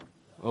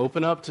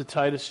Open up to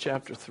Titus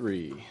chapter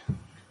 3.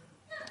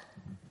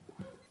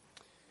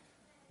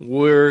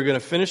 We're going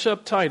to finish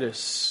up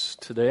Titus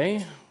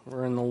today.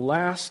 We're in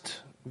the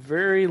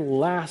very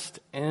last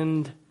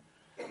end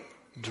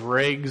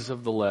dregs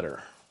of the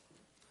letter.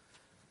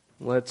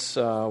 We're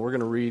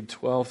going to read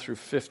 12 through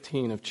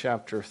 15 of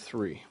chapter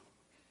 3.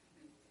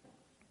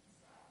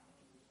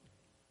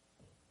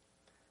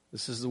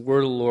 This is the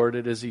word of the Lord.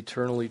 It is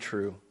eternally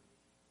true.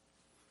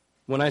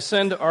 When I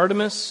send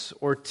Artemas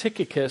or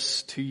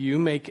Tychicus to you,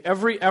 make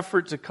every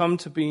effort to come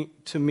to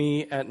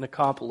me at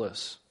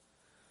Nicopolis,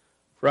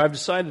 for I've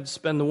decided to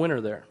spend the winter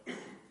there.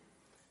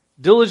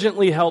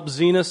 Diligently help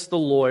Zenas the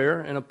lawyer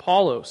and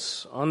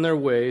Apollos on their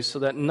way so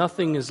that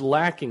nothing is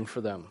lacking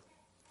for them.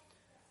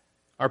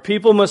 Our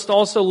people must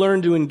also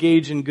learn to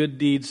engage in good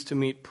deeds to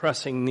meet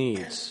pressing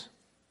needs,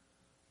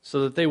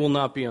 so that they will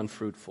not be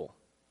unfruitful.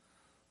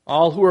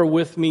 All who are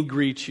with me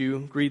greet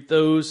you. Greet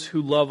those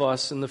who love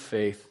us in the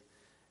faith.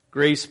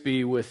 Grace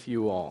be with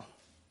you all.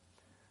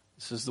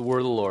 This is the word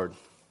of the Lord.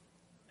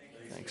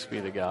 Thanks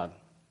be to God.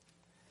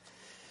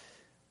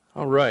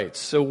 All right,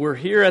 so we're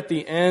here at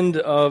the end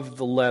of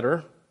the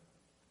letter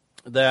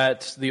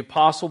that the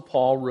Apostle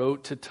Paul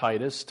wrote to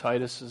Titus.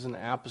 Titus is an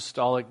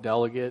apostolic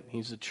delegate.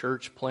 He's a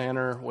church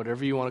planner,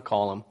 whatever you want to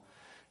call him.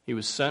 He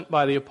was sent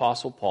by the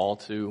Apostle Paul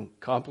to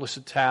accomplish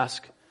a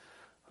task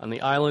on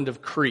the island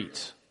of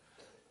Crete.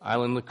 The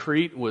island of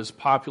Crete was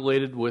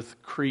populated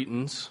with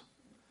Cretans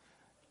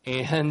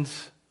and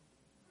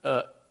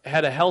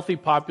had a healthy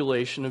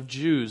population of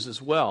Jews as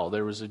well.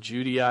 There was a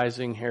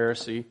Judaizing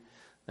heresy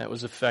that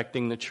was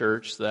affecting the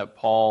church that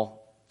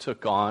Paul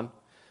took on.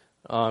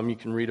 You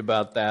can read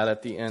about that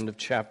at the end of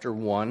chapter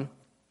 1.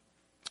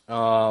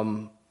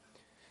 And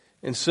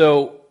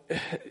so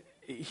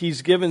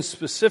he's given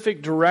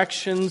specific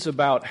directions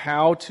about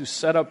how to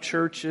set up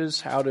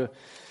churches, how to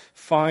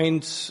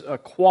find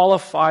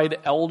qualified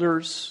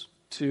elders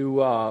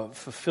to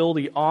fulfill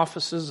the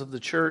offices of the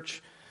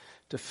church,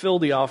 to fill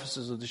the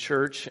offices of the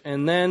church.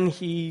 And then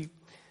he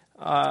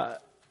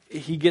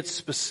gets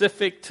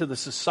specific to the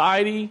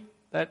society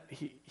that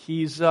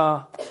he's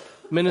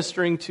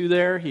ministering to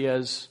there. He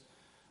has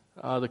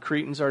the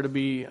Cretans are to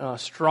be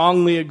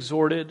strongly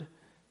exhorted,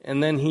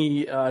 and then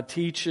he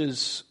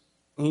teaches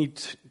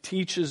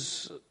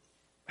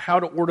how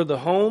to order the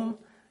home,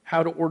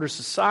 how to order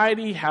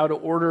society, how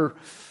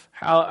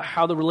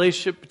the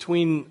relationship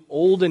between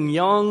old and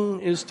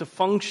young is to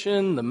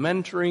function, the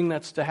mentoring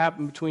that's to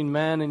happen between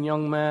men and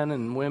young men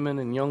and women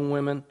and young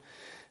women,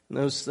 and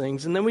those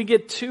things. And then we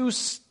get two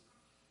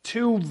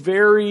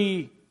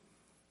very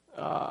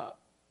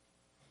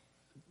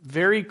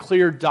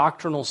clear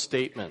doctrinal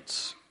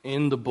statements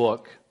in the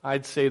book.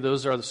 I'd say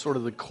those are sort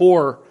of the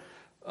core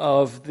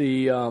of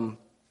the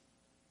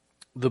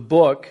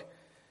book.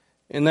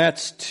 And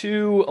that's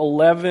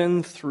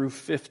 2:11 through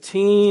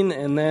 15,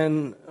 and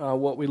then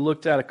what we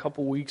looked at a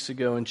couple weeks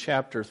ago in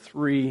chapter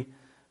 3,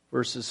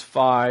 verses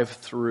 5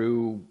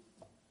 through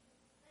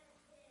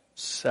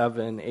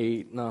 7,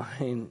 8,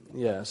 9,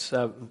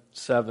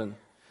 7.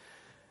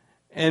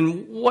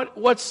 And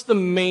what's the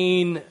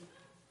main,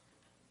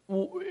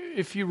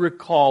 if you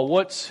recall,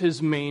 what's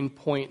his main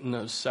point in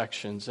those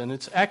sections? And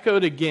it's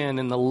echoed again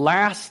in the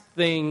last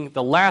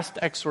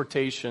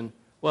exhortation.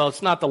 Well,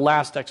 it's not the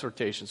last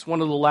exhortation. It's one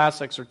of the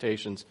last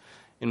exhortations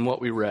in what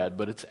we read,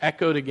 but it's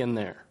echoed again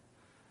there.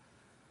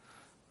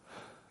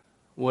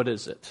 What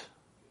is it?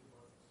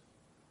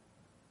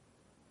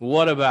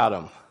 What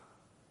about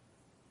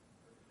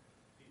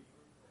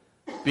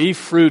them? Be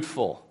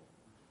fruitful.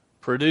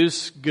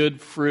 Produce good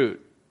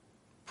fruit.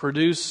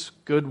 Produce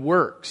good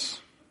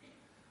works.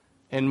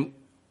 And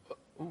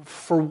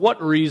for what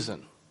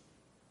reason?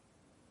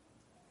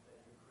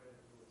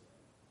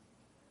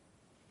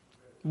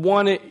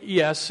 One,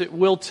 yes, it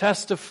will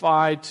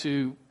testify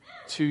to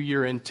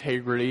your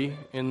integrity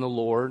in the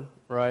Lord,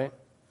 right?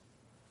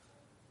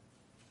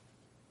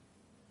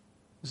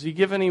 Does he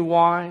give any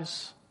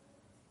whys?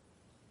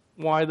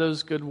 Why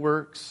those good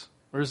works?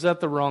 Or is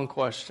that the wrong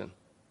question?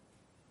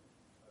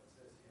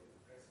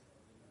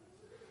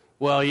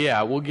 Well,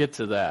 yeah, we'll get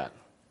to that.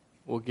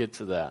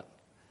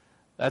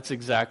 That's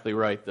exactly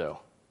right,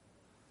 though.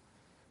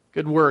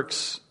 Good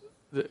works.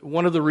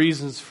 One of the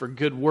reasons for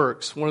good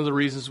works, one of the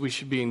reasons we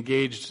should be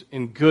engaged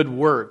in good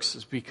works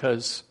is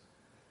because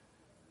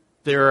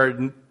there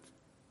are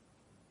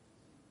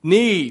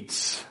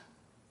needs.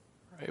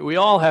 Right? We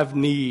all have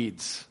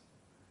needs.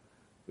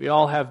 We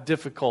all have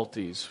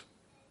difficulties.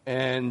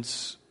 And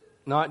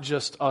not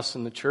just us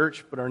in the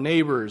church, but our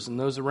neighbors and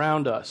those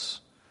around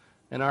us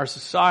and our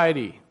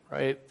society.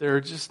 Right? There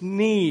are just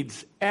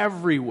needs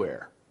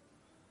everywhere.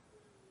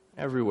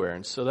 Everywhere.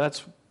 And so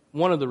that's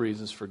one of the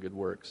reasons for good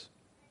works.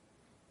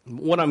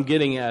 What I'm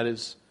getting at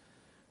is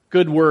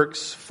good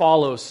works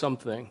follow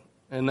something,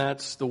 and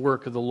that's the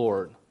work of the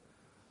Lord.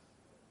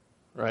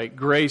 Right?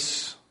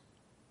 Grace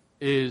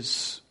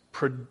is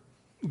the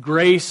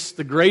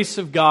grace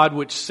of God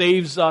which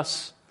saves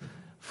us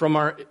from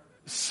our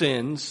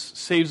sins,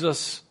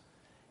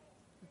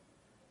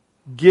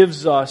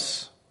 gives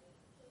us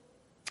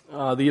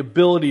the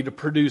ability to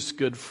produce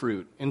good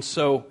fruit. And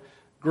so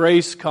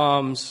grace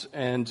comes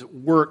and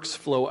works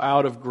flow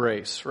out of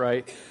grace,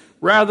 right?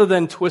 Rather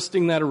than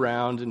twisting that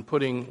around and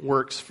putting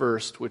works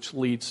first, which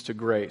leads to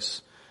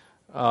grace.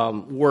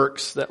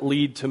 Works that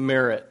lead to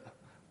merit.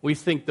 We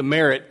think the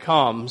merit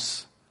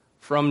comes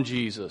from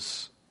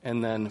Jesus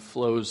and then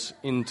flows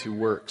into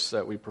works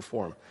that we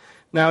perform.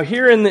 Now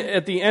here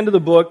at the end of the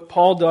book,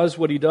 Paul does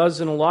what he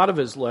does in a lot of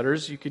his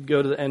letters. You could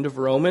go to the end of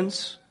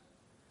Romans,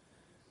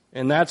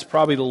 and that's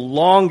probably the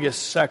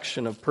longest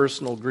section of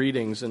personal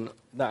greetings. And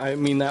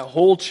that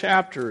whole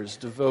chapter is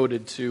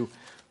devoted to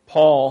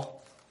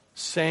Paul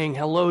saying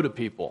hello to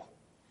people.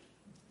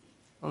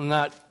 Well,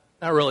 not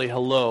really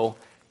hello.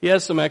 He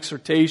has some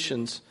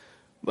exhortations,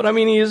 but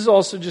he is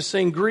also just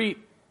saying, greet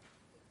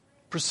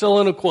Priscilla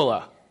and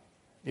Aquila,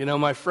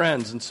 my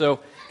friends. And so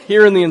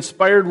here in the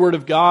inspired Word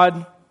of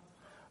God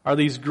are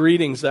these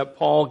greetings that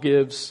Paul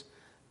gives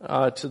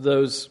to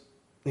those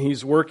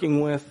he's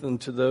working with and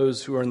to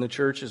those who are in the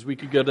churches. We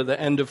could go to the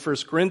end of 1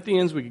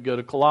 Corinthians, we could go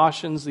to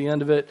Colossians, the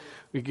end of it.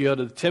 We could go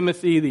to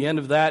Timothy, the end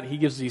of that. He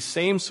gives these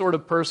same sort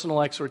of personal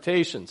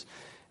exhortations.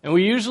 And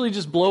we usually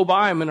just blow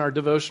by them in our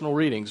devotional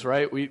readings,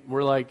 right?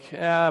 We're like,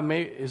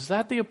 maybe, is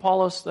that the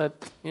Apollos that,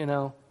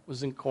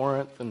 was in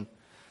Corinth? And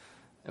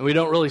we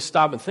don't really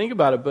stop and think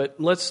about it, but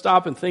let's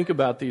stop and think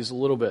about these a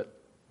little bit.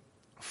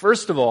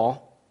 First of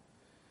all,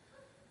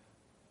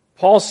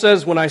 Paul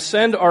says, when I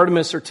send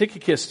Artemas or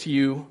Tychicus to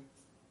you,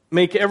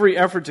 make every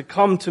effort to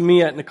come to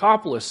me at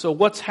Nicopolis. So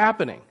what's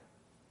happening?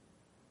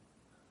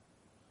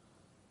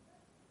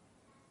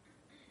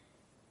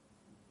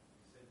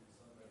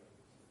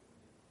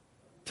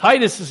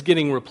 Titus is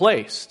getting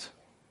replaced,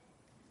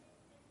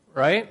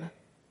 right?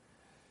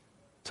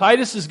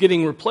 Titus is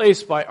getting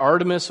replaced by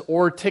Artemas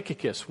or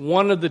Tychicus.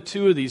 One of the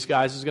two of these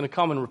guys is going to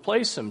come and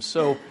replace him.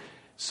 So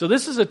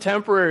this is a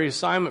temporary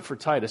assignment for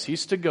Titus.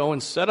 He's to go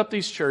and set up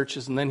these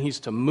churches, and then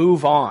he's to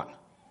move on.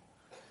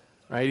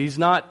 Right? He's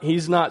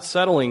not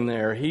settling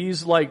there.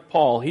 He's like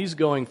Paul. He's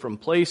going from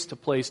place to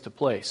place to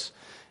place.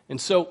 And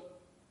so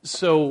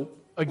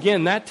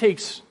again, that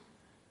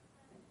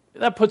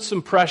puts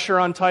some pressure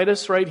on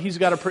Titus, right? He's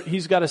got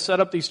to set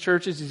up these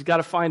churches. He's got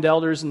to find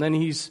elders, and then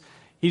he's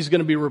going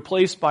to be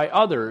replaced by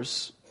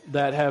others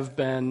that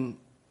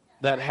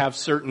have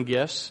certain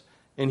gifts,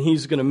 and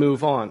he's going to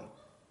move on.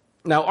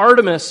 Now,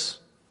 Artemas,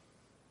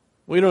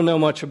 we don't know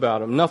much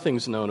about him.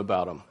 Nothing's known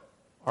about him.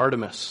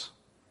 Artemas.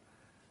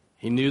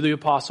 He knew the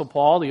Apostle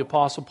Paul. The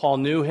Apostle Paul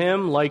knew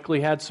him,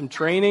 likely had some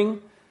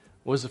training,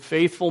 was a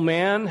faithful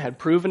man, had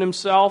proven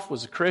himself,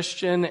 was a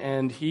Christian,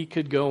 and he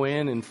could go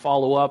in and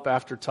follow up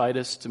after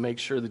Titus to make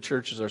sure the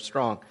churches are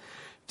strong.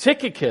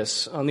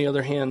 Tychicus, on the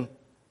other hand,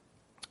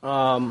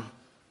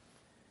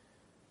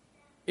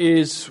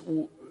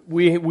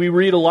 we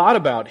read a lot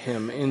about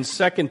him. In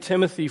 2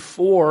 Timothy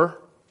 4,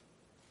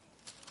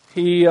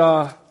 he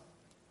 4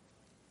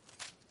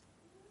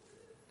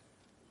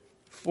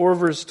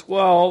 verse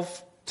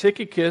 12,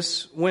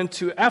 Tychicus went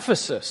to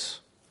Ephesus.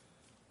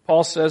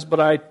 Paul says,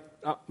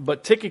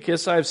 but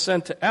Tychicus I have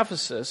sent to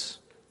Ephesus.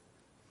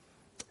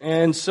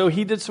 And so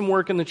he did some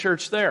work in the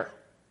church there.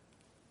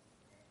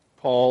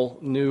 Paul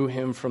knew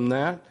him from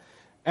that.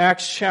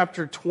 Acts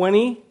chapter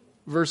 20,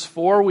 verse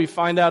 4, we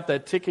find out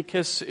that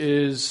Tychicus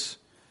is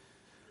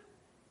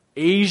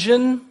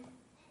Asian.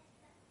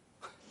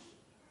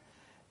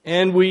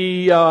 And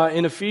we,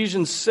 in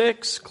Ephesians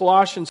 6,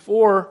 Colossians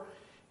 4,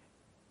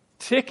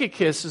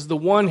 Tychicus is the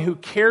one who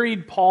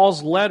carried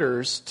Paul's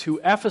letters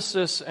to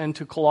Ephesus and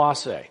to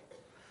Colossae.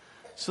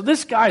 So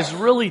this guy's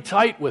really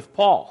tight with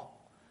Paul.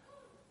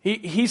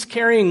 He's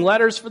carrying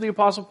letters for the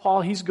Apostle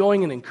Paul. He's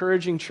going and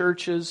encouraging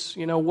churches.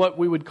 What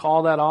we would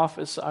call that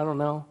office, I don't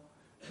know.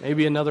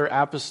 Maybe another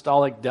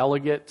apostolic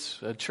delegate,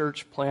 a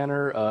church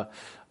planner,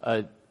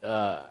 I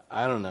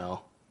don't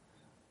know.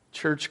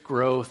 Church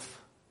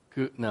growth.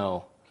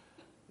 No,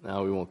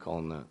 we won't call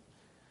him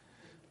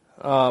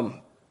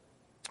that.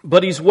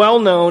 But he's well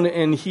known,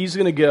 and he's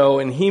going to go,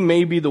 and he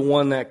may be the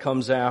one that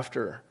comes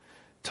after.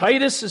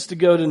 Titus is to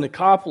go to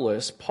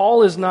Nicopolis.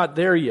 Paul is not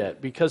there yet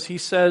because he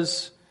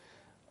says,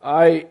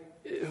 how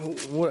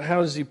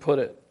does he put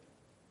it?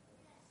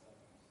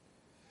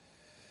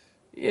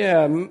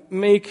 Yeah,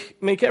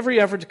 make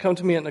every effort to come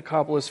to me at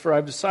Nicopolis, for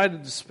I've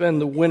decided to spend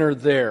the winter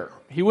there.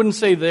 He wouldn't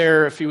say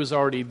there if he was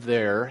already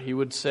there. He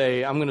would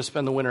say, I'm going to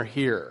spend the winter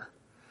here.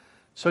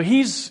 So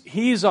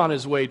he's on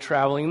his way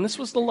traveling, and this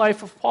was the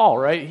life of Paul,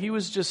 right? He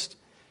was just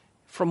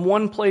from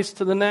one place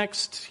to the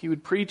next. He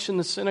would preach in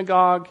the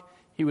synagogue.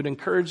 He would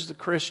encourage the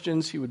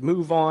Christians. He would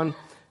move on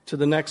to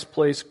the next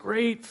place.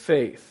 Great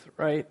faith,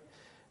 right?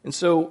 And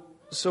so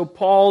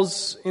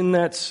Paul's in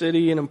that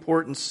city, an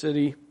important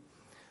city.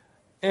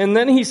 And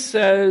then he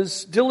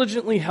says,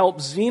 diligently help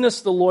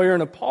Zenas the lawyer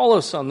and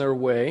Apollos on their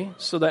way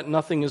so that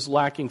nothing is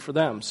lacking for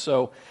them.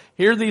 So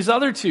here are these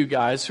other two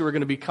guys who are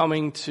going to be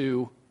coming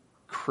to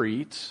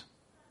Crete,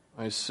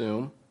 I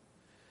assume.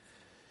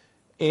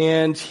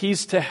 And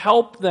he's to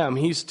help them.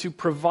 He's to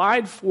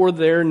provide for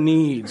their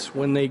needs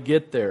when they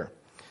get there.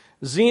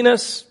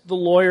 Zenos, the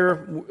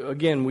lawyer,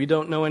 again, we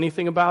don't know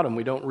anything about him.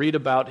 We don't read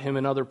about him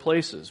in other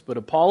places. But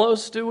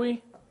Apollos, do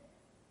we?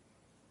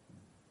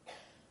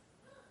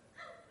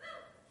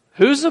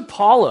 Who's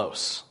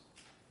Apollos?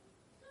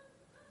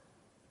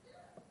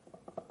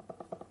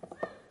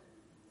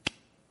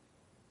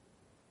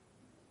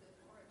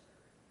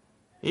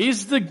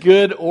 He's the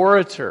good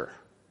orator.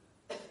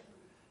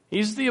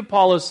 He's the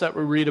Apollos that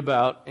we read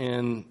about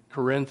in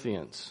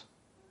Corinthians.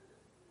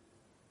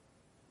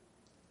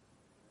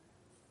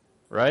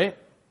 Right?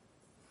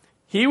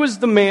 He was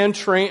the man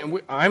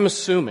trained, I'm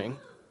assuming,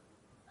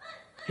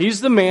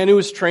 he's the man who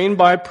was trained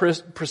by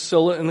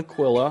Priscilla and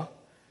Aquila.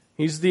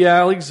 He's the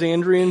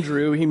Alexandrian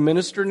Jew. He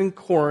ministered in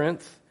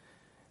Corinth,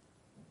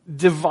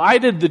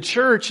 divided the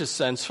church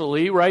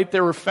essentially, right?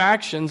 There were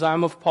factions.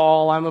 I'm of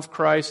Paul, I'm of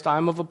Christ,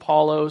 I'm of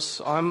Apollos,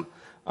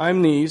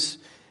 I'm these.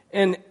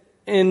 And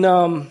in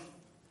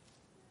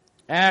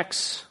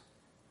Acts,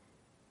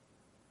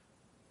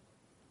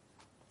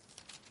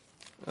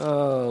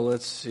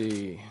 let's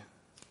see.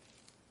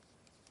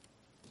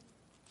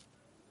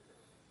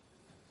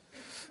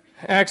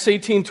 Acts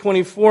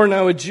 18:24,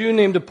 now a Jew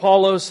named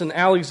Apollos, an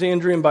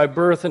Alexandrian by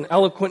birth, an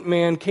eloquent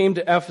man, came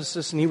to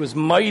Ephesus, and he was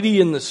mighty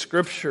in the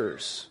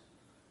Scriptures.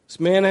 This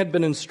man had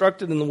been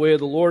instructed in the way of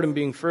the Lord, and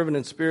being fervent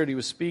in spirit, he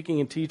was speaking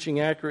and teaching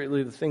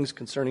accurately the things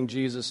concerning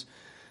Jesus,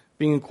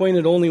 being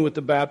acquainted only with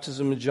the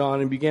baptism of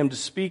John, and began to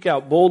speak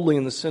out boldly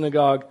in the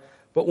synagogue.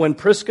 But when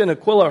Prisca and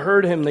Aquila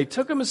heard him, they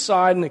took him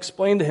aside and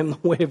explained to him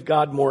the way of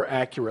God more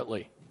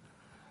accurately.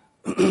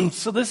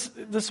 So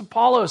this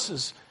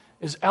Apollos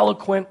is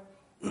eloquent,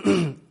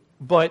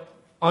 but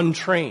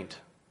untrained,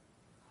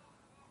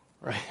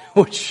 right?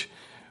 Which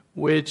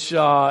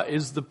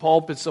is the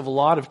pulpits of a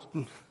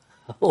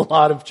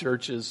lot of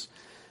churches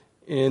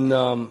in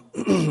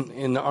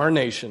our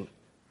nation,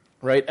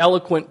 right?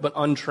 Eloquent but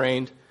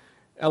untrained,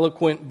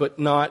 eloquent but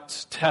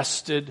not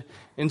tested,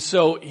 and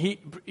so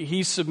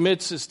he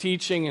submits his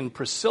teaching, and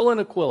Priscilla and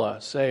Aquila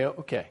say,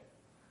 "Okay,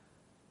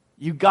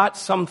 you got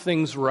some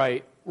things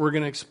right. We're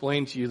going to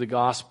explain to you the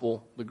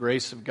gospel, the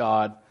grace of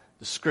God,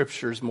 the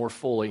Scriptures more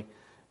fully,"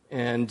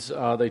 and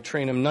they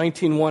train him.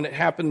 19:1, it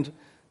happened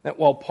that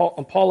while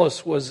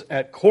Apollos was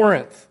at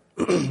Corinth,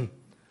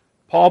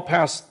 Paul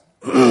passed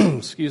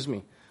through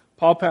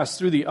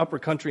the upper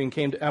country and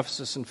came to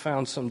Ephesus and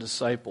found some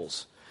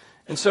disciples.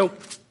 And so,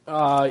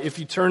 if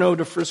you turn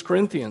over to 1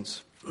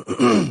 Corinthians,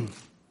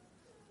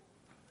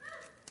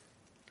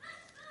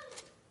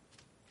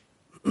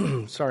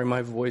 sorry,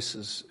 my voice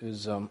is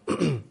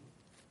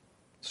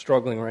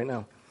struggling right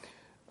now.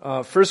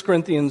 1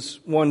 Corinthians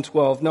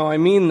 1:12, now I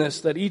mean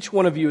this, that each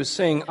one of you is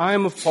saying, I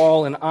am of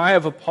Paul, and I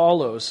of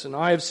Apollos, and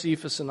I of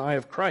Cephas, and I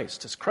of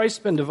Christ. Has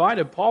Christ been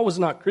divided? Paul was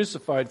not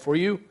crucified for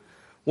you,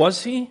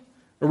 was he?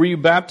 Or were you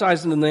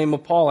baptized in the name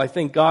of Paul? I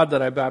thank God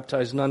that I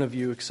baptized none of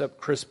you except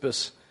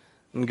Crispus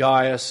and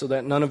Gaius, so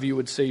that none of you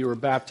would say you were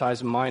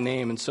baptized in my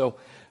name. And so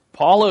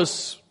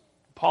Apollos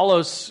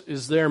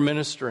is there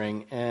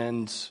ministering,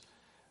 and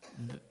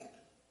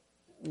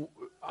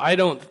I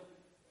don't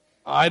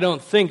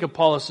think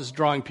Apollos is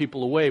drawing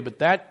people away, but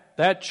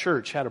that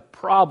church had a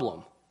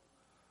problem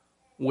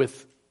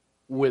with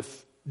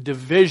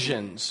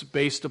divisions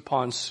based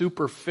upon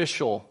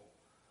superficial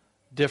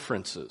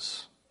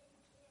differences.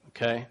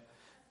 Okay?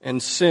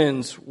 And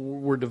sins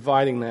were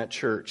dividing that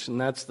church,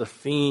 and that's the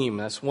theme.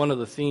 That's one of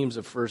the themes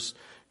of 1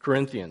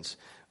 Corinthians.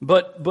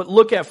 But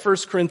look at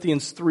 1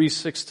 Corinthians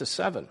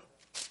 3:6-7.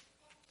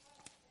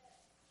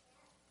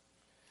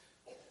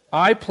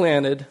 I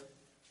planted,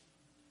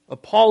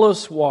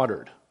 Apollos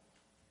watered,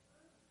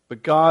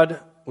 but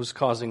God was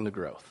causing the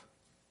growth.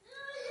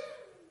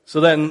 So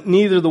that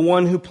neither the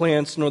one who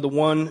plants nor the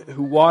one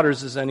who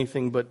waters is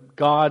anything, but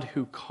God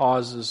who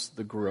causes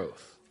the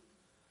growth.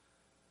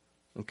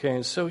 Okay,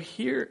 and so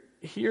here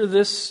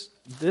this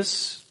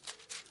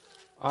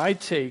I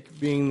take,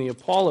 being the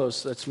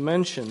Apollos that's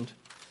mentioned,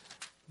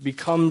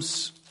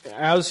 becomes,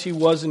 as he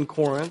was in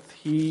Corinth,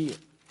 he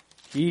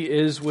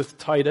is with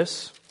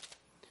Titus,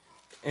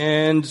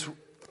 and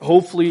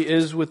hopefully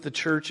is with the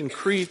church in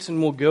Crete, and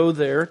will go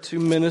there to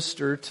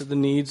minister to the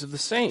needs of the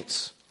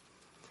saints.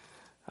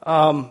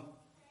 All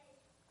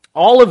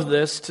of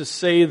this to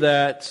say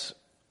that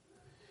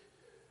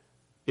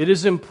it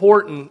is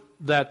important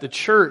that the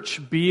church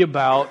be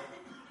about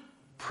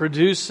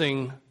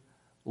producing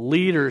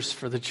leaders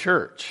for the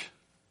church.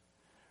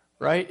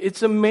 Right?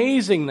 It's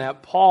amazing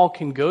that Paul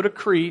can go to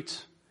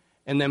Crete,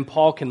 and then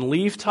Paul can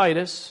leave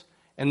Titus,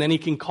 and then he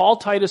can call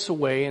Titus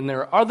away, and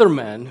there are other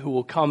men who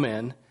will come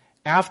in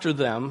after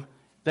them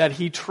that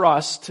he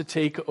trusts to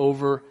take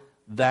over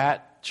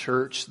that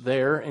church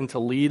there and to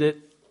lead it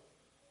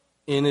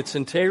in its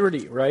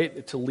integrity,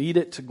 right? To lead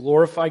it to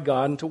glorify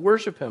God and to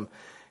worship Him.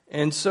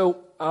 And so,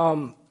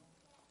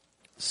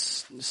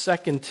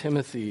 2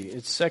 Timothy,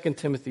 it's 2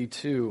 Timothy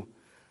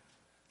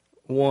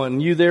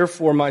 2:1. You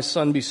therefore, my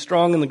son, be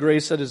strong in the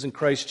grace that is in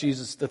Christ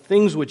Jesus. The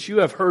things which you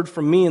have heard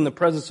from me in the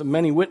presence of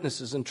many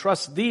witnesses,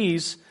 entrust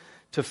these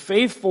to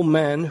faithful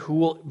men who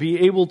will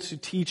be able to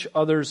teach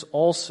others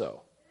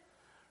also.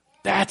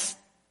 That's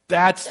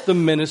That's the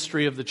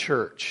ministry of the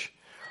church,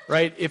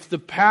 right? If the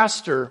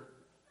pastor,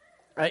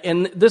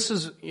 and this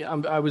is,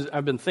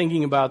 I've been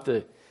thinking about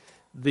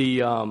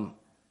the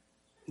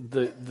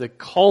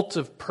cult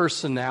of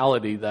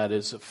personality that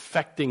is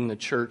affecting the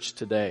church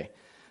today.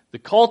 The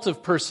cult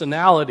of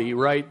personality,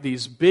 right?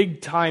 These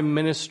big time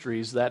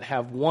ministries that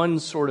have one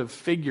sort of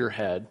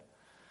figurehead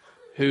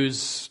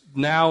who's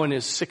now in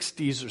his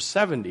 60s or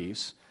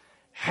 70s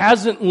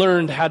hasn't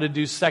learned how to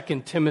do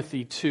 2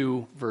 Timothy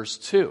 2 verse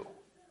 2.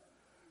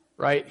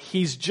 Right?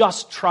 He's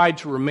just tried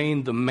to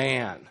remain the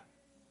man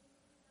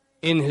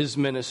in his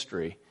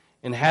ministry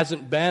and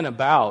hasn't been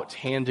about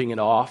handing it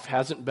off,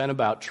 hasn't been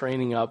about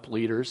training up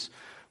leaders.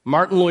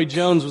 Martin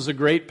Lloyd-Jones was a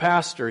great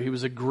pastor. He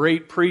was a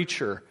great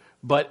preacher.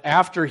 But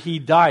after he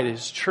died,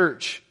 his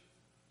church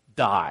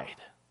died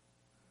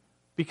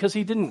because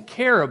he didn't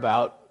care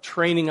about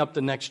training up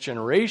the next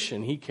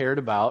generation. He cared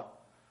about,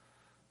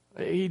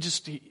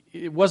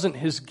 it wasn't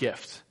his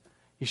gift.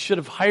 He should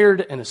have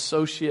hired an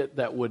associate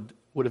that would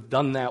have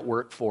done that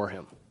work for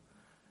him.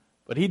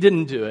 But he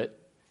didn't do it.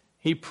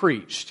 He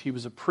preached. He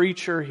was a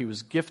preacher. He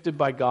was gifted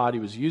by God. He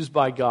was used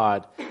by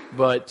God.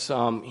 But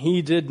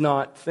he did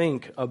not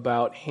think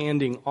about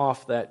handing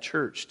off that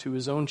church to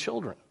his own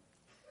children.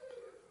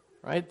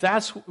 Right?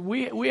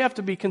 We have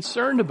to be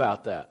concerned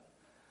about that.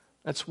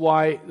 That's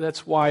why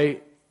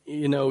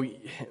you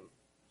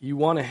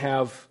want to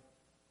have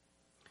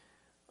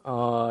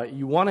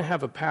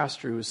a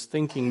pastor who is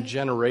thinking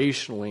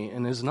generationally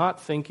and is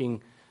not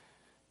thinking.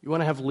 You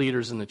want to have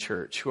leaders in the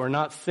church who are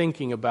not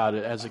thinking about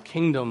it as a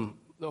kingdom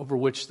over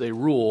which they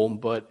rule,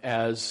 but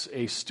as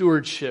a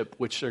stewardship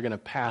which they're going to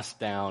pass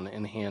down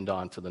and hand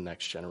on to the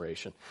next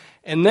generation.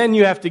 And then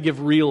you have to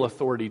give real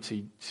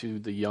authority to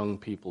the young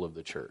people of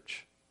the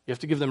church. You have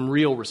to give them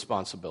real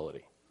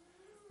responsibility,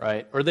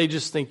 right? Or they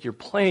just think you're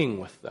playing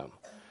with them,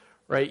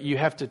 right? You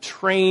have to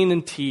train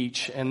and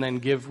teach and then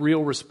give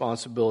real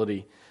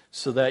responsibility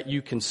so that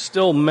you can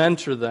still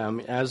mentor them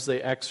as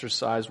they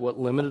exercise what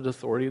limited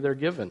authority they're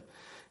given.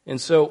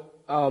 And so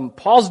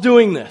Paul's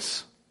doing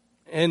this,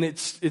 and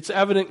it's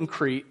evident in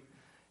Crete,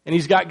 and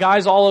he's got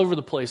guys all over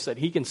the place that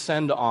he can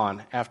send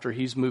on after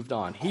he's moved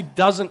on. He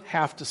doesn't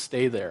have to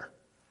stay there.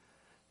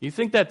 You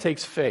think that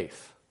takes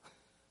faith?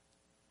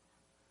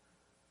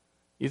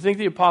 You think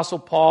the Apostle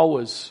Paul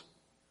was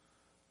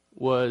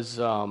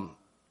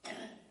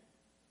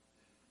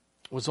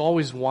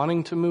always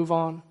wanting to move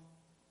on?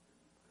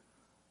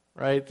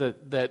 Right?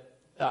 That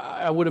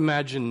I would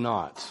imagine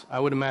not. I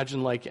would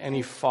imagine, like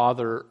any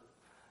father,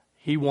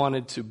 he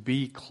wanted to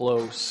be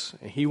close.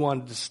 He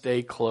wanted to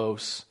stay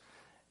close,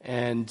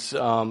 and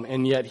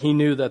yet he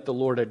knew that the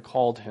Lord had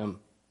called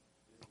him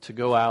to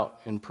go out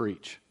and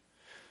preach.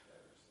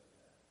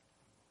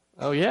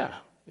 Oh yeah.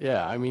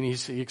 Yeah, I mean,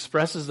 he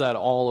expresses that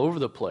all over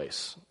the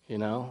place, you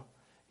know.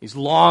 He's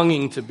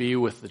longing to be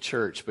with the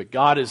church, but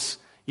God is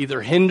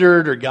either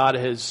hindered or God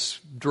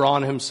has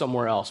drawn him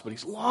somewhere else. But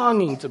he's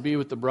longing to be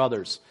with the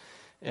brothers,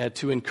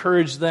 to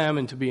encourage them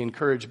and to be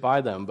encouraged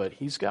by them. But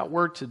he's got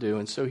work to do,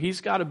 and so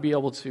he's got to be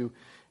able to,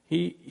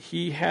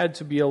 he had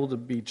to be able to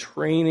be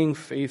training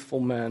faithful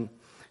men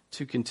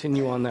to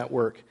continue on that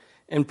work.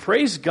 And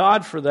praise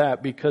God for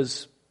that,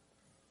 because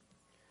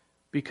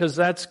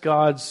that's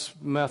God's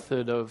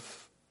method of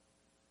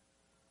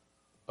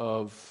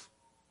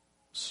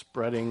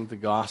spreading the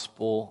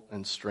gospel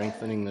and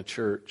strengthening the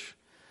church,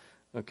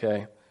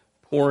 okay?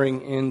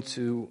 Pouring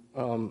into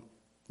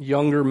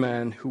younger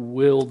men who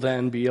will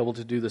then be able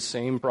to do the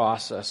same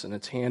process, and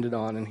it's handed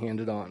on and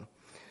handed on.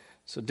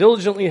 So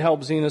diligently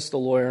help Zenas the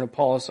lawyer and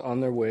Apollos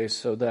on their way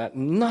so that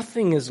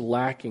nothing is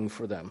lacking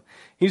for them.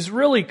 He's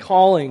really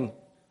calling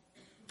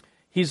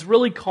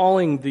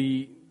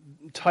the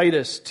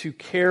Titus to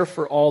care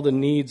for all the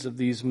needs of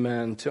these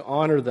men, to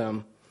honor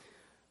them,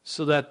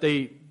 so that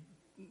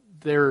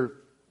they're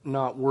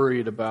not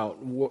worried about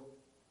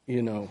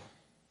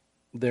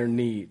their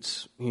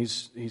needs.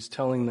 He's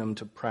telling them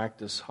to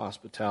practice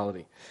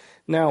hospitality.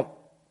 Now,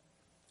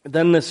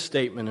 then this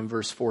statement in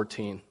verse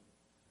 14.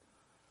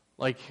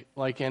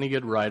 Like any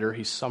good writer,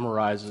 he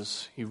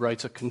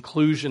writes a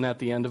conclusion at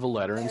the end of a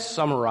letter and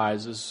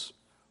summarizes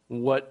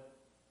what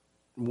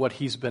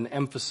he's been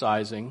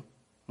emphasizing,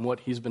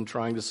 what he's been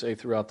trying to say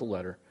throughout the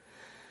letter.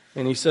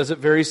 And he says it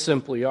very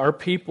simply: our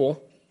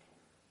people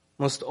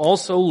must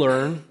also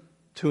learn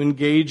to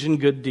engage in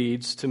good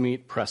deeds to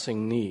meet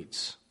pressing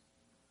needs.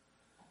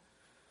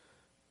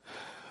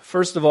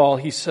 First of all,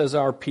 he says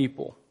our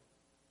people.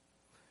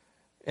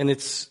 And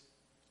it's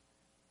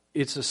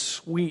a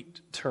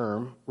sweet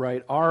term,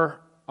 right?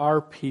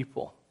 Our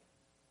people.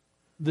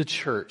 The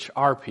church,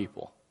 our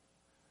people.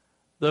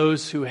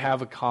 Those who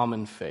have a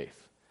common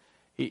faith.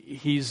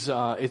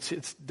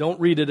 Don't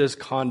read it as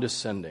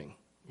condescending.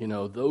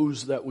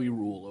 Those that we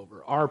rule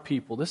over. Our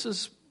people. This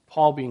is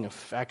Paul being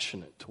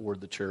affectionate toward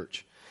the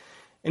church.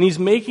 And he's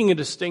making a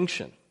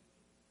distinction.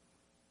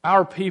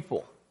 Our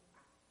people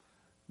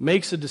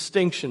makes a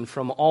distinction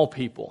from all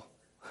people.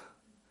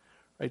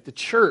 Right? The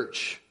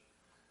church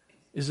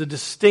is a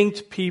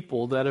distinct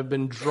people that have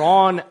been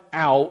drawn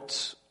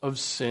out of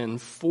sin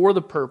for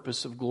the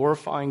purpose of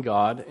glorifying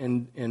God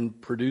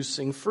and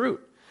producing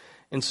fruit.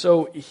 And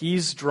so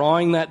he's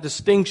drawing that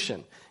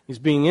distinction. He's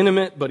being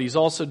intimate, but he's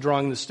also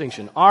drawing the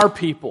distinction. Our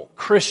people,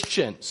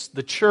 Christians,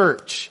 the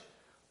church,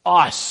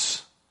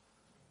 us.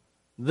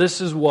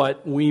 This is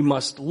what we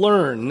must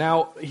learn.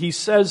 Now, he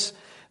says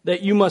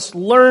that you must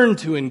learn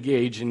to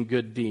engage in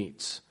good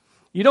deeds.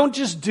 You don't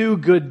just do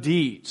good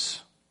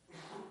deeds.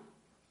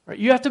 Right?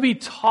 You have to be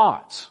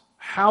taught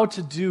how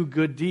to do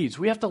good deeds.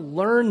 We have to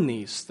learn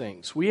these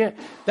things.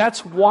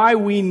 That's why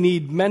we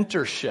need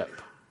mentorship.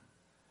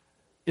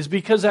 Is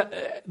because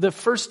the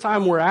first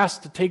time we're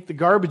asked to take the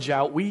garbage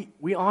out, we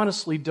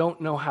honestly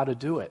don't know how to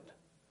do it.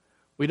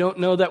 We don't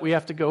know that we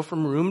have to go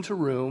from room to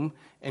room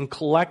and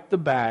collect the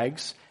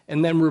bags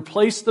and then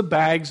replace the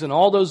bags in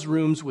all those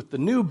rooms with the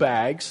new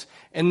bags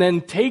and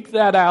then take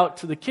that out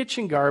to the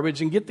kitchen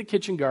garbage and get the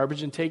kitchen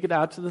garbage and take it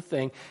out to the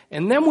thing.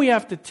 And then we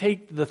have to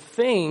take the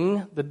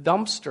thing, the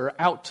dumpster,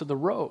 out to the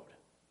road.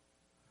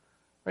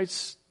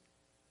 Right?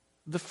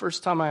 The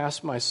first time I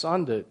asked my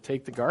son to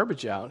take the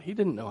garbage out, he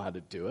didn't know how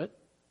to do it.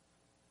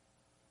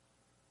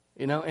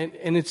 You know,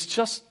 and it's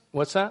just,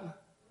 what's that? What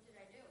did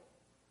I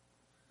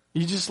do?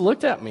 You just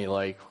looked at me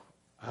like,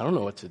 I don't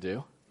know what to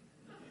do.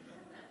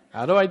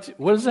 What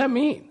does that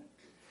mean?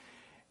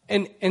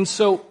 And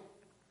so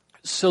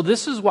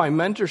this is why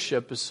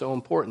mentorship is so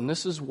important.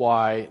 This is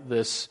why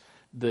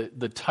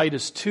the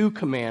Titus 2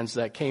 commands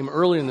that came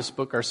early in this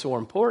book are so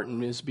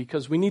important, is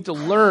because we need to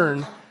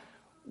learn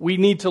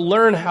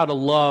how to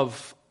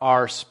love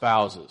our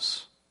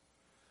spouses.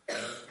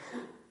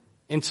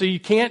 And so you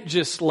can't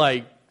just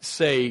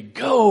say,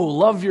 go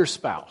love your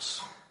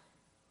spouse.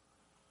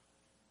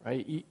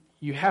 Right?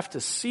 You have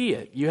to see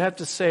it. You have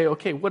to say,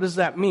 okay, what does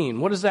that mean?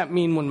 What does that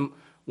mean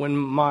when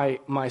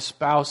my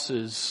spouse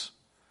is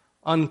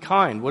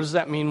unkind? What does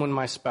that mean when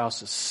my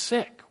spouse is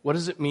sick? What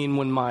does it mean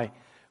when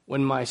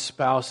my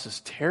spouse is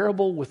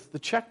terrible with the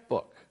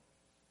checkbook?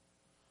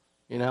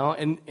 You know,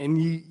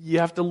 and you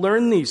have to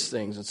learn these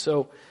things. And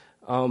so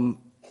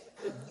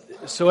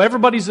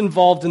everybody's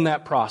involved in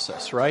that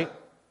process, right?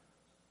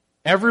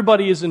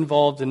 Everybody is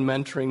involved in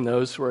mentoring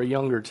those who are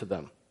younger to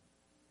them.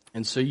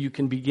 And so you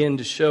can begin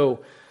to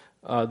show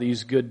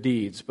these good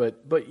deeds.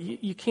 But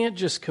you can't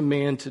just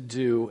command to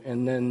do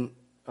and then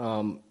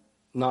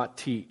not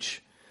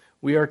teach.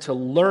 We are to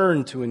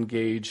learn to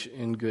engage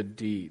in good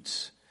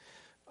deeds.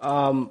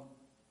 That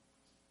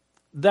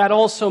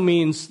also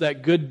means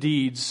that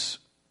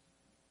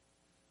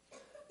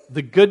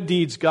the good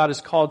deeds God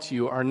has called to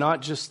you are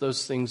not just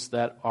those things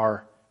that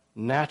are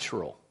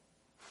natural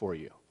for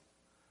you.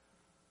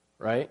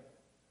 Right?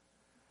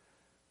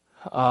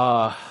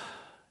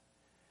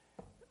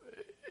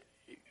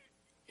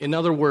 In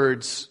other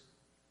words,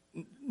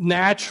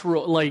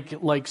 natural, like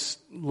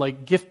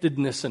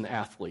giftedness in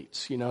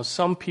athletes. You know,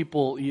 some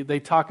people, they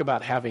talk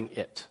about having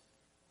it.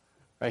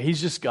 Right?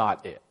 He's just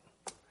got it.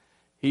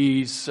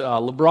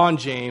 LeBron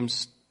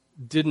James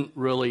didn't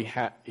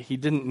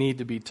need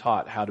to be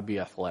taught how to be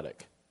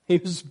athletic. He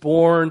was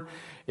born,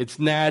 it's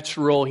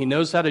natural, he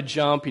knows how to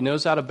jump, he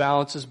knows how to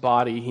balance his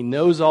body, he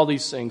knows all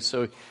these things.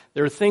 So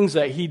there are things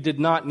that he did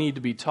not need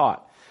to be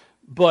taught.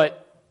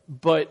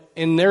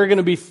 And there are going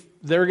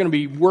to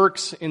be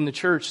works in the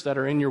church that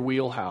are in your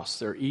wheelhouse.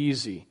 They're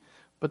easy.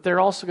 But there are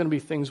also going to be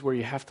things where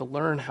you have to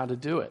learn how to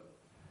do it.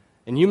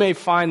 And you may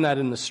find that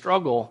in the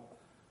struggle,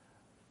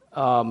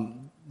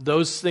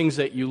 those things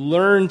that you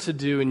learn to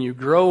do and you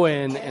grow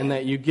in and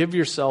that you give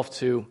yourself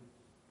to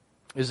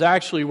is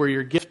actually where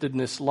your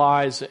giftedness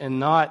lies and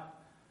not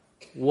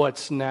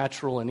what's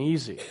natural and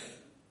easy.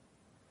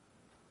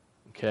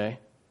 Okay?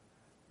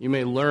 You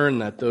may learn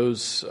that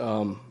those...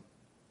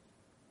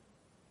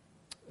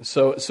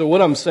 So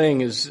what I'm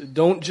saying is,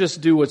 don't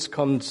just do what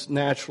comes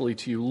naturally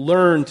to you.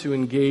 Learn to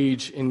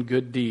engage in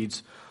good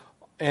deeds.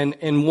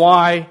 And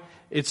why?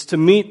 It's to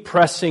meet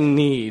pressing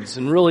needs.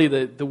 And really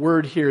the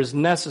word here is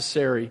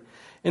necessary.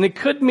 And it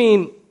could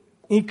mean,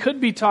 he could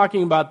be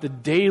talking about the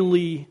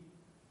daily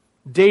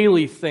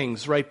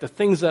things, right? The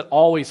things that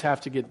always have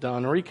to get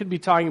done. Or he could be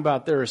talking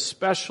about there are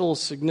special,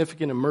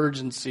 significant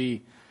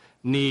emergency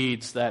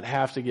needs that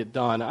have to get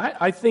done.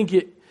 I think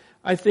it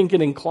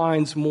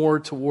inclines more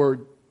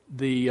toward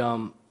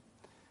the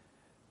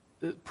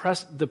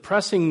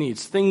pressing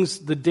needs, things,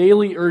 the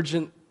daily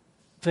urgent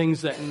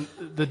things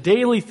the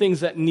daily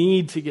things that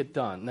need to get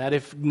done. That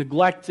if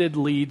neglected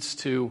leads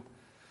to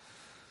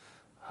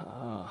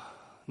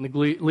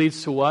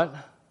what?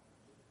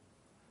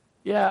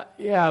 Yeah,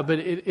 but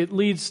it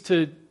leads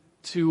to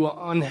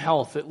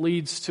unhealth. It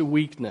leads to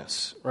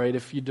weakness, right?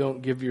 If you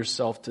don't give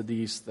yourself to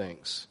these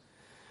things.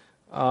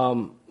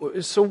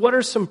 So what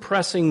are some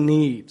pressing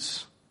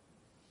needs?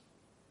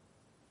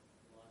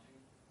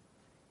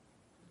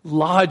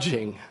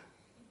 Lodging.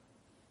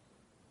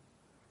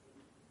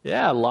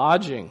 Yeah,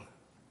 lodging.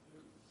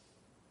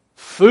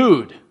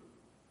 Food.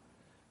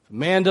 If a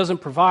man doesn't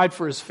provide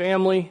for his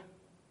family,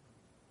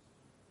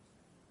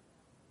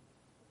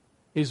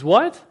 he's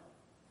what?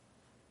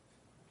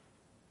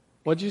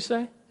 What'd you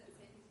say?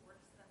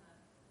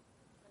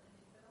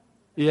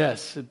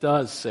 Yes, it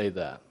does say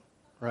that,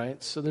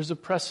 right? So there's a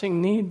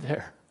pressing need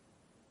there.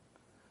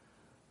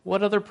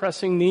 What other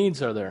pressing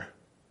needs are there?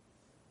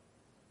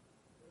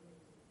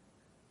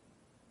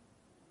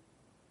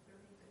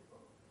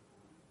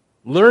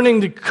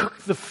 Learning to cook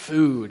the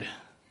food.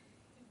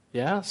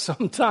 Yeah,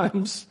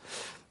 sometimes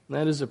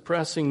that is a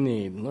pressing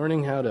need.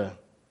 Learning how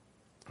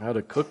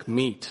to cook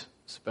meat,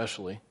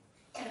 especially.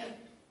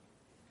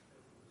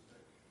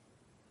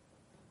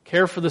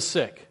 Care for the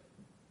sick.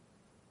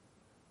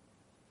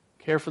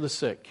 Care for the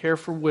sick. Care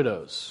for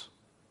widows.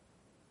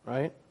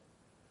 Right?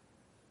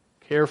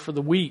 Care for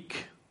the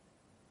weak.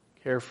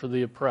 Care for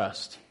the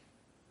oppressed.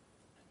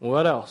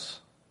 What else?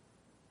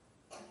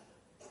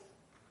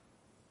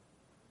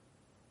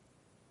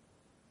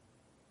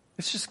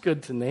 It's just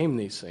good to name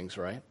these things,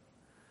 right?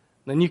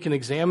 Then you can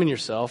examine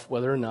yourself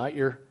whether or not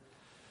you're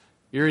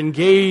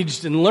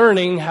engaged in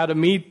learning how to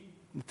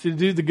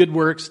do the good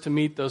works to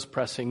meet those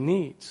pressing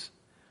needs.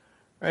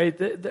 Right?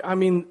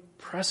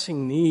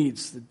 Pressing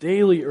needs, the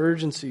daily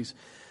urgencies.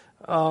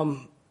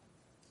 Our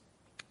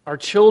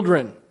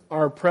children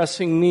are a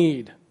pressing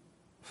need.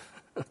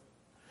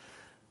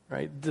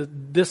 Right? The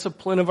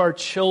discipline of our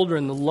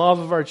children, the love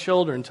of our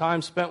children,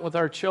 time spent with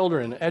our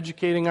children,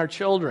 educating our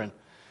children,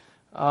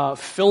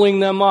 filling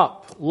them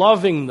up,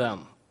 loving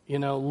them,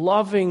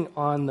 loving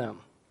on them.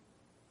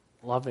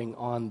 Loving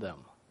on them.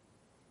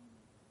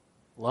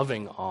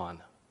 Loving on.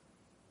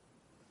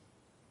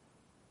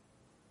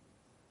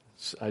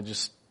 I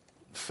just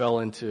fell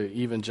into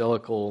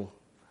evangelical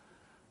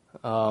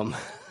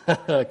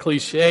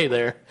cliche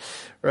there,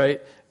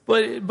 right?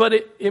 But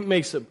it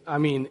makes it,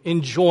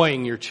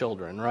 enjoying your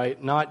children,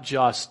 right? Not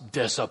just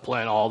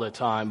discipline all the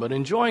time, but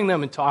enjoying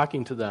them and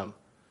talking to them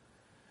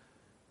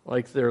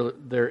like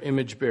they're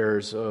image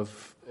bearers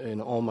of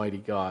an almighty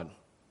God.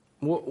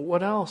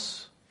 What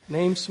else?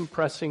 Name some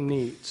pressing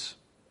needs.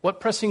 What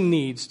pressing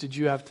needs did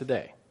you have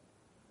today?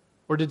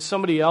 Or did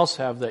somebody else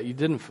have that you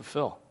didn't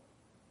fulfill?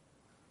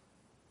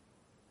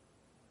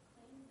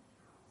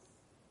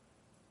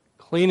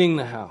 Cleaning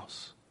the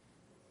house.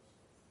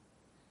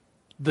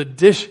 The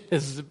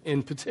dishes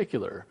in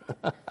particular.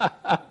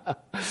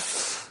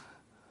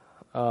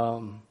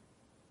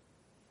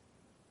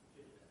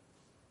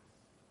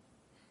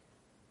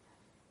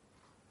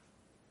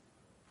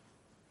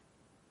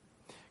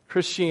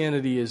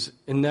 Christianity is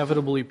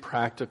inevitably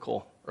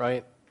practical,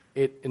 right?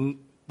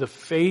 The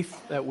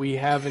faith that we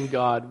have in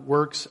God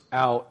works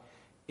out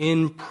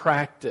in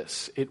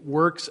practice. It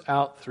works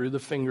out through the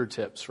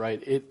fingertips,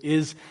 right? It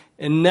is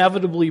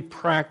inevitably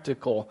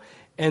practical.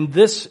 And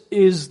this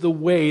is the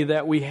way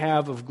that we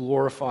have of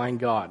glorifying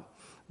God.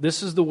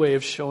 This is the way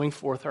of showing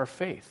forth our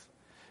faith.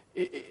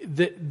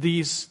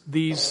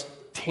 These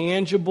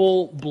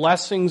tangible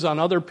blessings on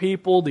other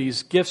people,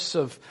 these gifts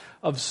of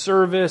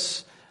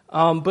service,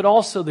 but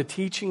also the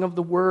teaching of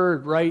the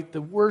Word, right?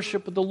 The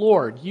worship of the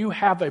Lord. You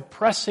have a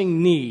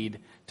pressing need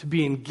to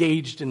be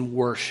engaged in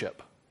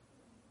worship.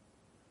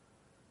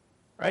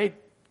 Right?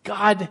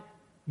 God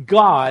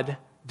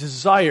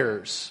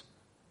desires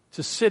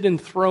to sit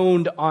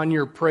enthroned on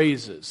your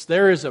praises.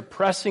 There is a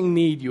pressing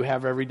need you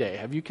have every day.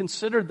 Have you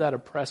considered that a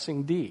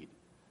pressing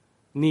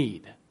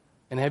need?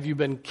 And have you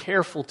been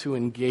careful to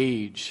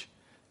engage,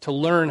 to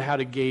learn how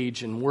to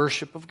gauge in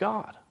worship of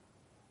God?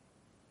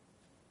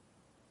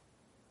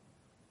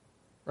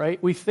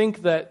 Right? We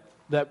think that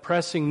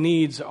pressing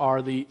needs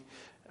are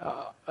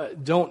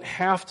don't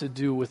have to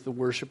do with the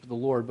worship of the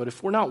Lord, but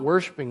if we're not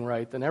worshiping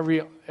right, then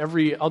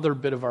every other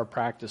bit of our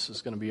practice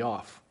is going to be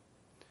off.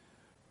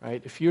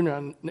 Right? If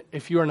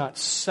you are not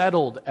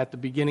settled at the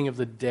beginning of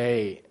the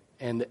day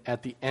and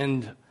at the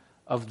end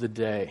of the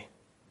day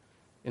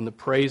in the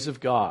praise of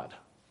God,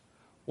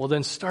 well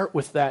then start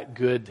with that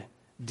good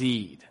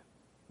deed.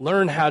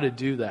 Learn how to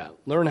do that.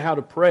 Learn how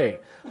to pray.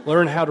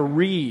 Learn how to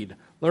read.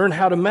 Learn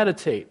how to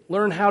meditate.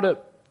 Learn how to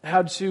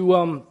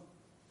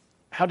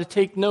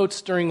take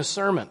notes during the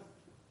sermon.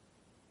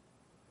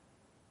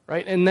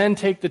 Right? And then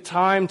take the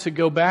time to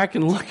go back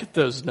and look at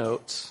those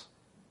notes.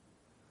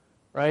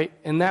 Right?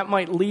 And that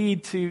might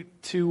lead to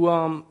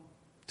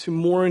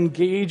more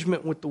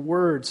engagement with the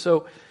Word.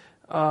 So,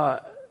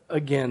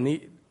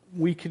 again,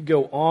 we could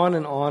go on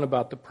and on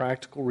about the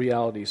practical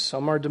realities.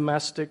 Some are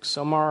domestic,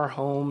 some are our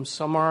homes,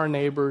 some are our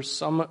neighbors,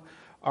 some are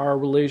our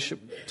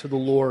relationship to the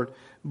Lord.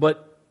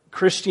 But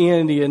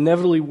Christianity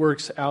inevitably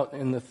works out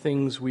in the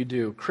things we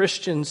do.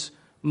 Christians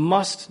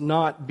must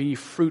not be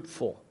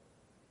fruitful.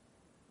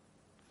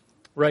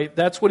 Right?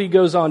 That's what he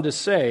goes on to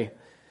say.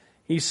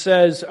 He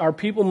says, our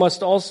people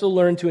must also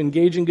learn to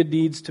engage in good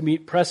deeds to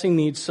meet pressing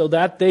needs so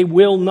that they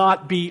will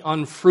not be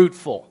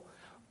unfruitful.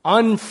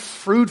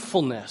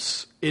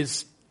 Unfruitfulness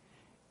is,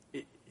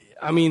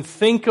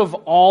 think of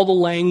all the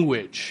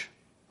language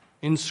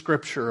in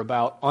Scripture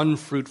about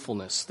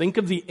unfruitfulness. Think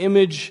of the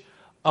image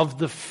of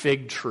the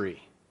fig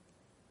tree.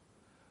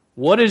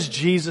 What does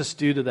Jesus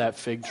do to that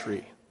fig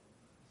tree?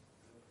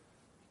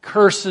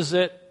 Curses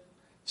it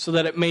so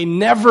that it may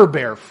never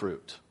bear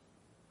fruit.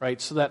 Right?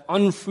 So that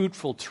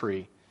unfruitful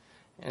tree.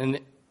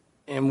 And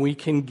we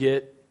can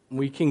get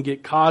we can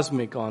get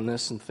cosmic on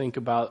this and think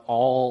about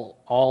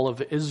all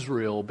of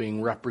Israel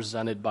being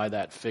represented by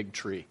that fig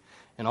tree.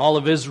 And all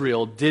of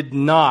Israel did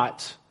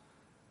not,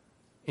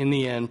 in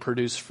the end,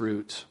 produce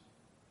fruit.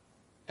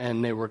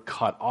 And they were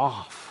cut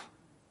off.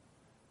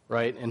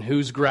 Right? And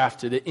who's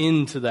grafted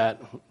into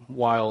that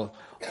wild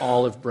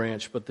olive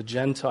branch but the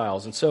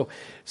Gentiles? And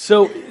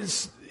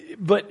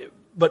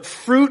but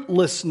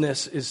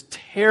fruitlessness is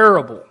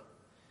terrible.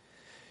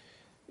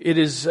 It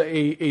is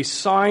a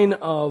sign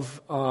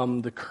of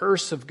the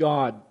curse of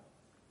God.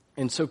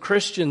 And so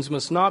Christians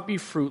must not be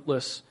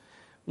fruitless.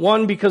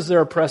 One, because there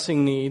are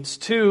pressing needs.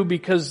 Two,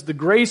 because the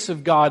grace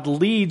of God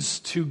leads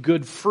to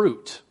good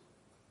fruit.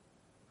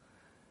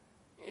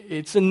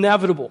 It's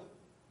inevitable.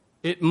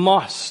 It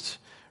must.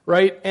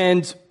 Right?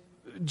 And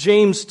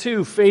James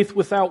 2, faith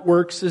without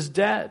works is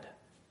dead.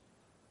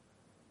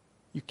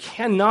 You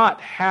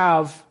cannot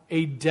have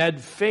a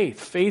dead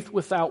faith. Faith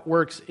without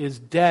works is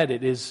dead.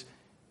 It is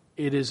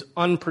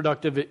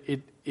unproductive.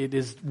 It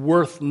is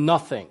worth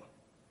nothing.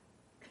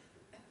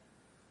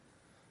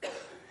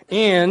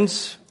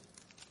 And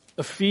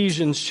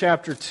Ephesians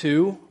chapter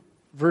 2,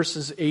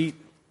 verses 8,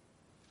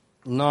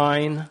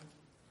 9,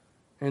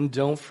 and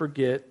don't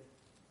forget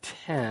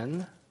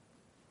 10.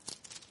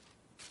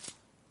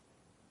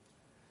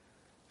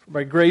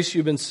 By grace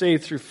you've been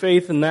saved through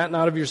faith, and that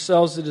not of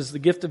yourselves. It is the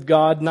gift of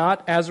God,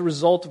 not as a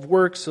result of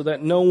works, so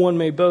that no one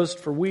may boast.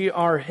 For we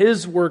are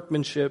His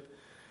workmanship,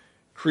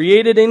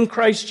 created in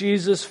Christ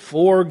Jesus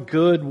for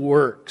good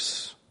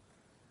works,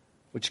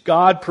 which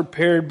God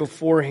prepared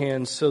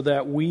beforehand so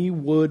that we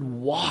would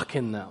walk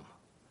in them.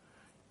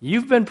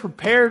 You've been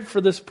prepared for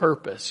this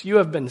purpose. You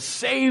have been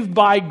saved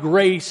by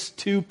grace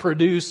to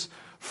produce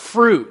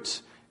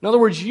fruit. In other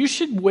words, you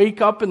should wake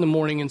up in the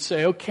morning and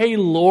say, okay,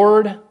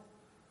 Lord,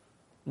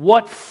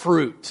 what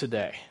fruit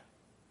today?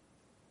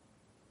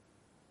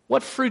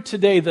 What fruit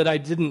today that I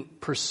didn't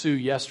pursue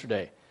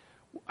yesterday?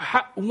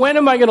 When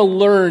am I going to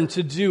learn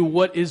to do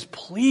what is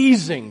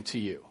pleasing to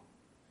you?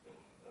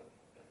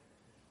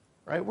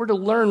 Right? We're to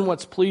learn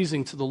what's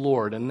pleasing to the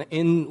Lord, and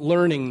in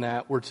learning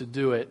that, we're to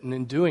do it, and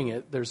in doing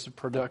it, there's the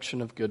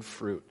production of good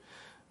fruit.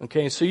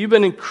 Okay, so you've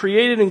been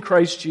created in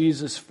Christ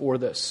Jesus for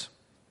this.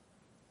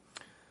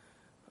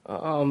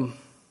 And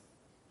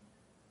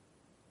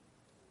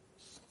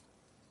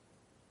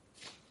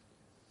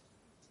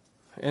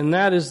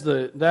that is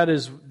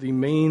the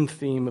main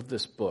theme of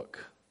this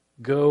book.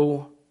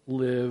 Go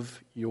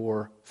live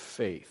your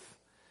faith.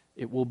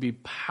 It will be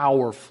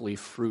powerfully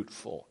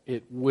fruitful.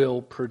 It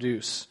will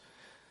produce.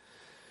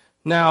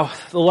 Now,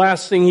 the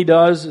last thing he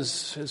does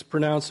is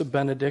pronounce a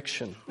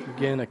benediction.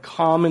 Again, a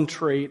common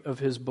trait of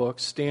his book,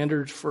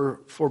 standard for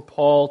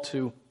Paul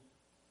to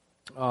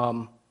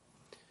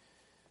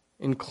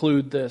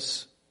include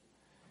this.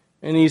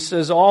 And he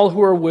says, all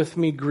who are with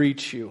me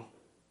greet you.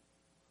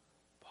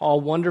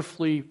 Paul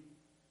wonderfully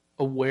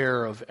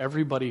aware of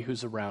everybody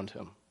who's around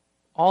him.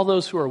 All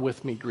those who are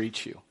with me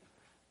greet you.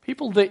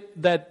 People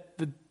that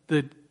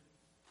the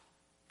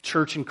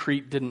church in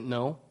Crete didn't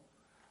know.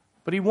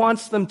 But he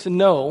wants them to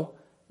know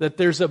that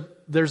there's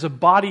a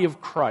body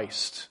of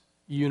Christ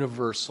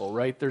universal,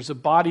 right? There's a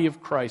body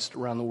of Christ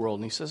around the world.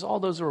 And he says, all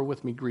those who are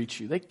with me greet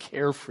you. They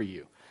care for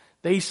you.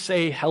 They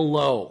say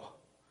hello,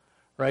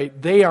 right?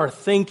 They are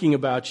thinking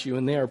about you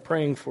and they are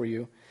praying for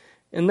you.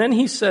 And then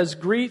he says,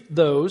 greet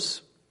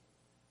those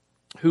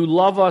who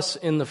love us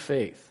in the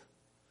faith.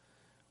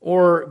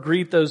 Or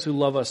greet those who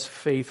love us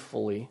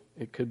faithfully.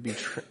 It could be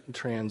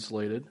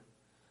translated.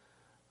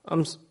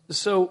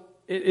 So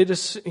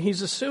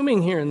he's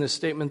assuming here in this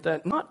statement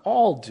that not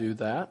all do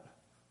that.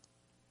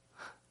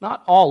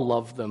 Not all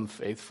love them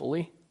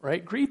faithfully,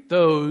 right? Greet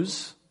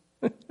those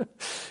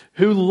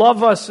who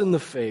love us in the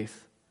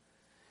faith.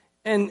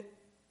 And,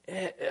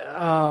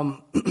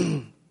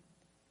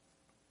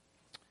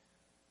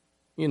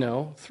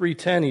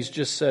 3:10, he's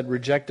just said,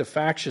 reject a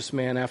factious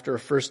man after a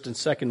first and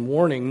second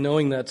warning,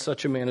 knowing that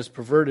such a man is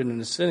perverted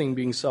and is sinning,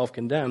 being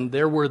self-condemned.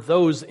 There were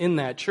those in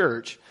that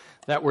church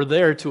that were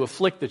there to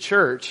afflict the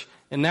church.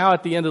 And now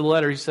at the end of the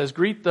letter, he says,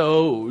 greet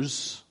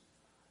those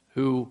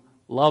who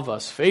love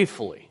us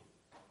faithfully.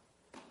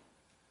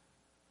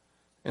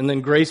 And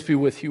then grace be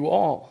with you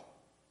all.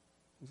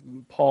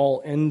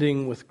 Paul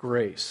ending with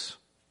grace,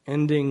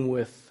 ending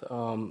with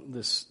the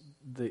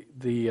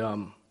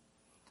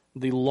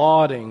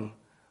lauding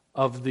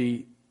of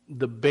the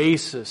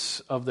basis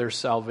of their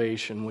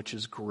salvation, which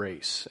is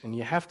grace. And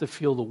you have to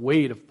feel the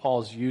weight of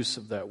Paul's use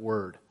of that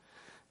word.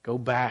 Go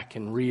back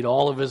and read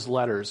all of his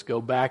letters.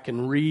 Go back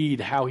and read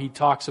how he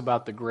talks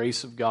about the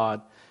grace of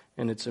God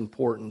and its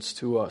importance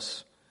to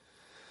us.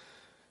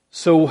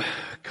 So, a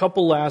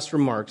couple last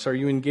remarks. Are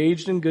you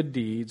engaged in good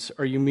deeds?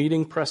 Are you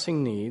meeting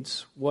pressing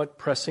needs? What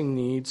pressing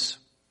needs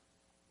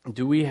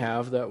do we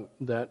have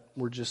that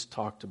were just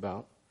talked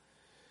about?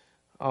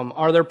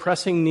 Are there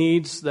pressing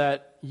needs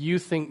that you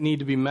think need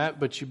to be met,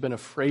 but you've been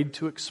afraid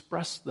to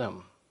express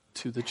them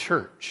to the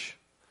church?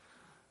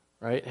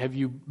 Right? Have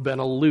you been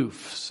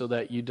aloof so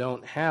that you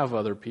don't have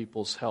other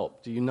people's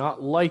help? Do you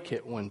not like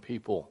it when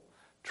people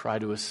try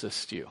to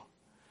assist you?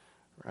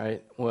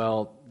 right?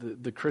 Well,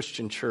 the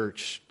Christian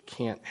church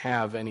can't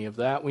have any of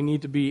that. We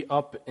need to be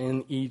up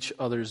in each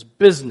other's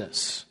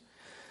business,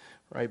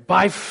 right?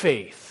 By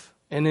faith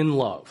and in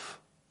love,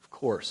 of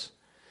course.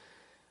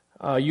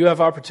 You have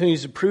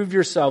opportunities to prove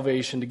your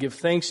salvation, to give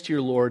thanks to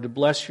your Lord, to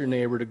bless your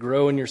neighbor, to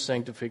grow in your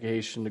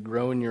sanctification, to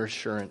grow in your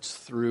assurance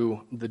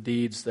through the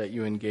deeds that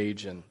you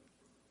engage in.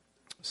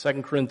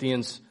 2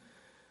 Corinthians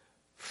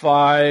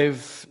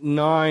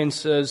 5:9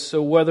 says,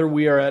 so whether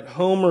we are at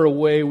home or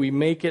away, we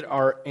make it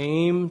our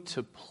aim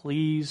to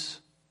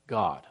please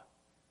God.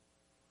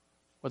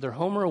 Whether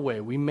home or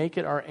away, we make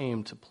it our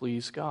aim to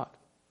please God.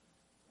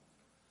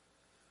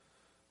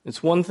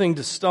 It's one thing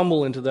to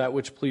stumble into that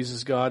which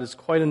pleases God. It's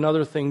quite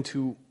another thing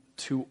to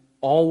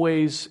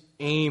always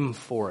aim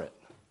for it.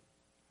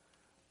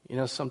 You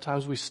know,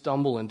 sometimes we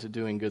stumble into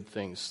doing good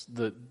things.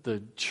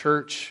 The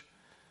church,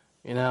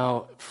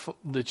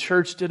 the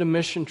church did a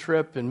mission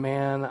trip, and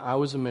man, I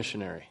was a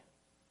missionary.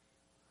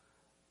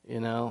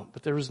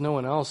 But there was no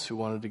one else who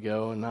wanted to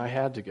go, and I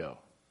had to go.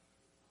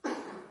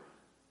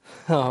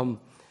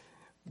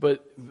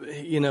 But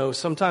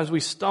sometimes we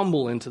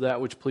stumble into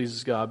that which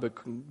pleases God.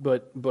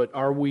 But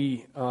are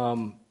we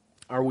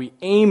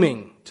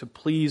aiming to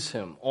please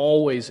Him?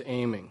 Always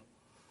aiming.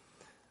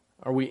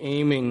 Are we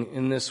aiming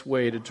in this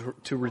way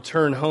to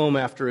return home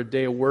after a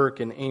day of work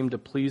and aim to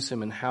please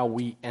Him in how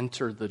we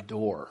enter the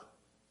door?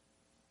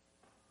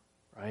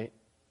 Right?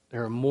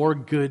 There are more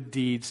good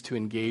deeds to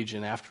engage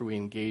in after we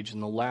engage in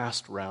the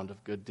last round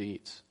of good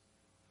deeds.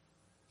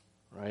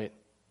 Right?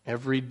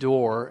 Every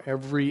door,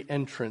 every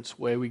entrance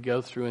way we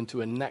go through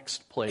into a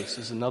next place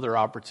is another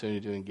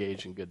opportunity to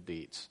engage in good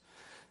deeds.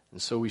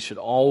 And so it should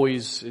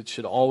always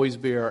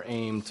be our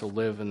aim to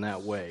live in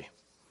that way.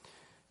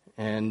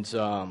 And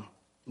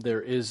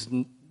there is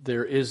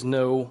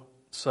no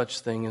such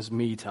thing as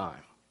me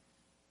time.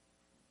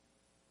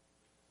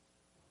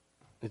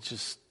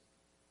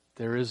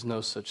 There is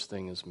no such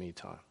thing as me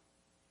time.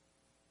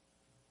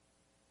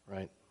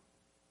 Right?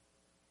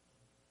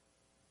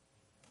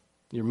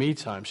 Your me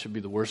time should be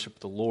the worship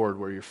of the Lord,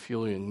 where you're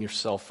fueling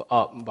yourself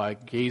up by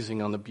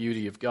gazing on the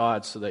beauty of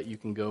God so that you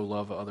can go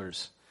love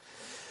others.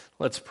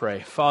 Let's pray.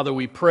 Father,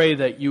 we pray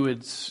that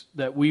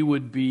we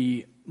would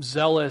be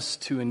zealous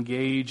to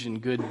engage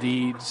in good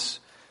deeds,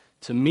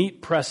 to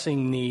meet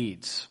pressing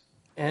needs.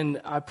 And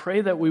I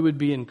pray that we would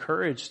be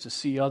encouraged to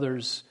see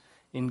others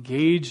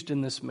engaged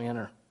in this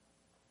manner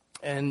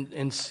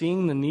and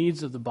seeing the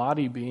needs of the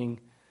body being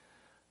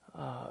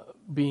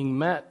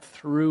met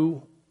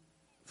through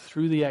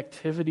the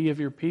activity of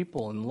your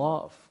people in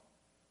love.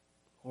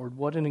 Lord,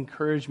 what an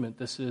encouragement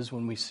this is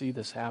when we see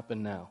this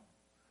happen now.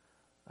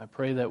 I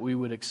pray that we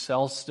would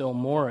excel still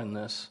more in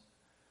this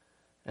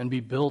and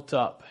be built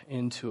up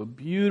into a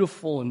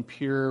beautiful and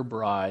pure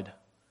bride.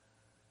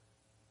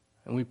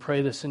 And we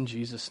pray this in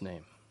Jesus'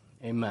 name.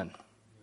 Amen.